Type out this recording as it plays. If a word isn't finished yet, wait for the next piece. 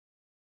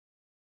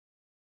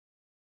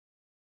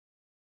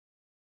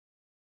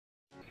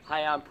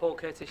Hi, I'm Paul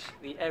Curtis,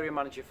 the Area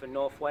Manager for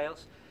North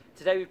Wales.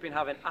 Today we've been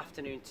having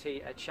afternoon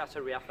tea at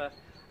Chateau Riafa.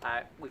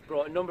 We've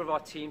brought a number of our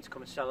team to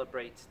come and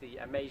celebrate the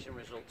amazing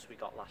results we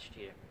got last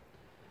year.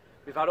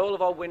 We've had all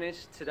of our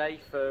winners today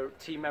for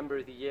Team Member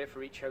of the Year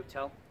for each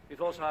hotel.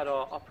 We've also had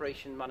our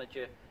Operation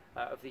Manager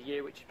of the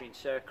Year, which has been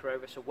Sarah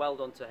Carova, so well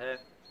done to her.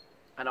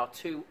 And our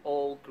 2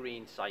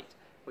 all-green sites,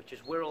 which is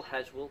Wirral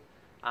Heswell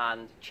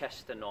and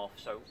Chester North,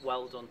 so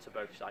well done to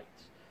both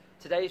sites.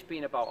 Today has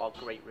been about our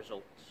great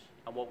results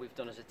and what we've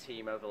done as a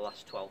team over the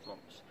last 12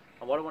 months.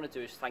 And what I want to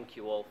do is thank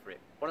you all for it.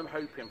 What I'm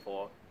hoping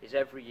for is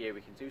every year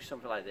we can do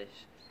something like this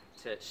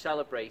to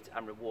celebrate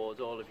and reward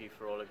all of you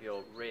for all of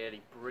your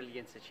really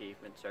brilliant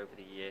achievements over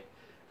the year.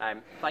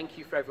 Thank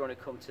you for everyone who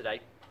come today,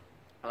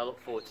 and I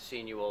look forward to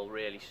seeing you all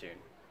really soon.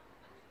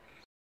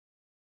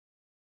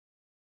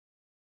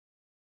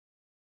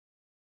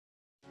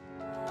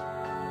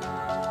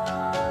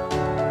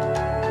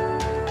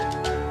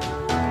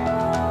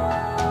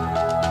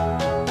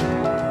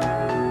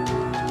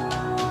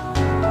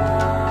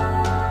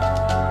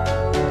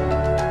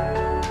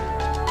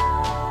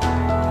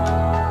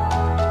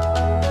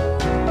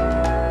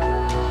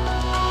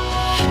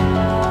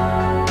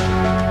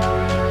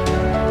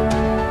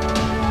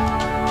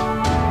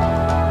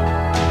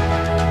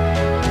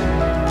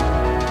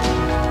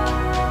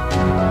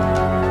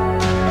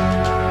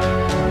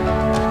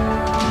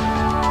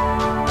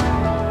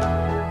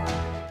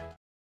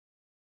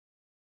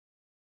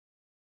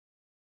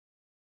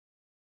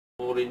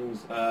 Maureen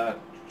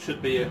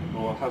should be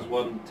or has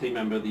won Team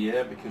Member of the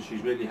Year because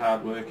she's really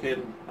hard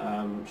working.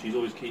 She's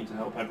always keen to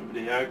help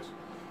everybody out.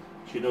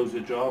 She knows her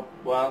job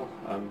well,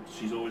 and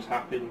she's always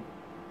happy,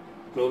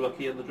 go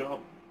lucky in the job.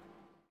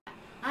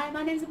 Hi,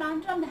 my name's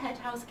Amanda. I'm the head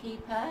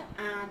housekeeper,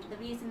 and the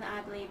reason that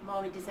I believe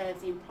Maureen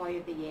deserves the Employee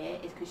of the Year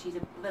is because she's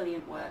a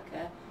brilliant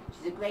worker.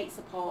 She's a great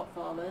support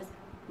for us.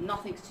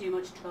 Nothing's too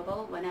much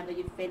trouble. Whenever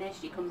you've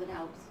finished, she comes and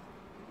helps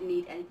if you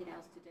need anything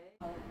else to do.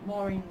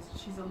 Maureen,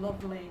 she's a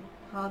lovely,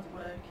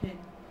 hard-working,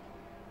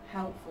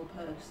 helpful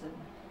person.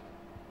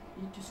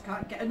 You just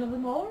can't get another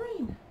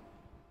Maureen.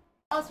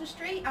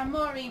 Oswestry, and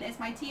Maureen is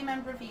my Team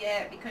Member of the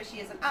Year because she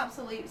is an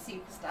absolute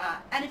superstar.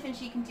 Anything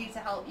she can do to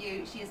help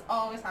you, she is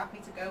always happy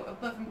to go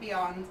above and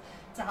beyond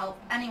to help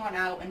anyone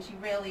out, and she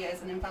really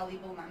is an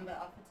invaluable member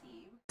of the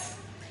team.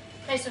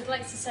 Okay, so I'd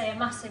like to say a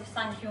massive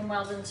thank you and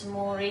well done to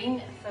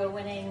Maureen for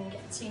winning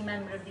Team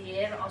Member of the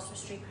Year at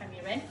Oswestry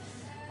Premier Inn.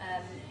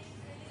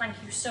 Thank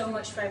you so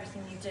much for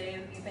everything you do.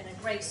 You've been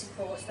a great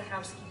support to the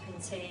housekeeping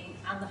team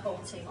and the whole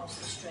team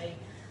Oswestry.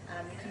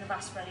 We couldn't have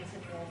asked for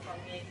anything more from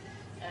you.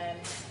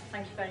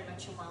 Thank you very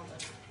much and well done.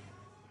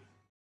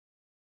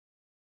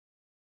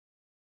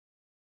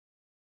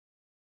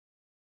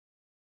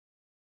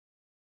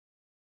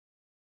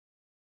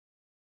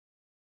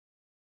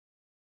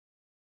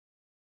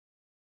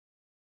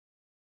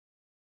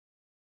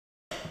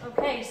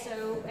 Okay,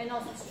 so in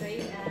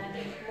Oswestry,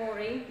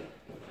 Maureen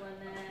won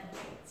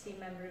Team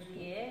Member of the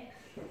Year.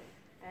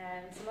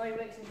 So Maureen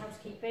works in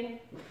housekeeping,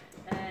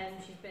 and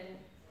she's been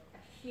a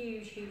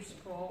huge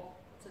support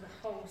to the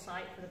whole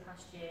site for the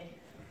past year,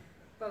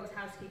 both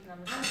housekeeping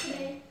and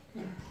reception.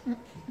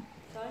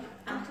 Sorry?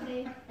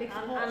 Anthony.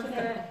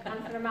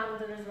 And for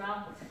Amanda as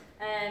well.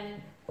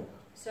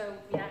 So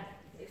yeah,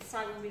 the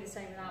site wouldn't be the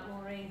same without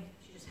Maureen.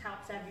 She just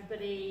helps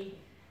everybody.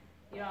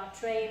 You're our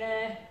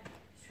trainer.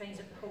 She trains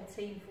up the whole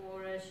team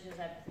for us. She does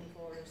everything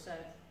for us. So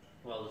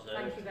Well deserved.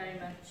 thank you very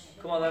much.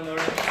 Come on then,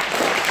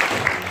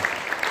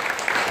 Maureen.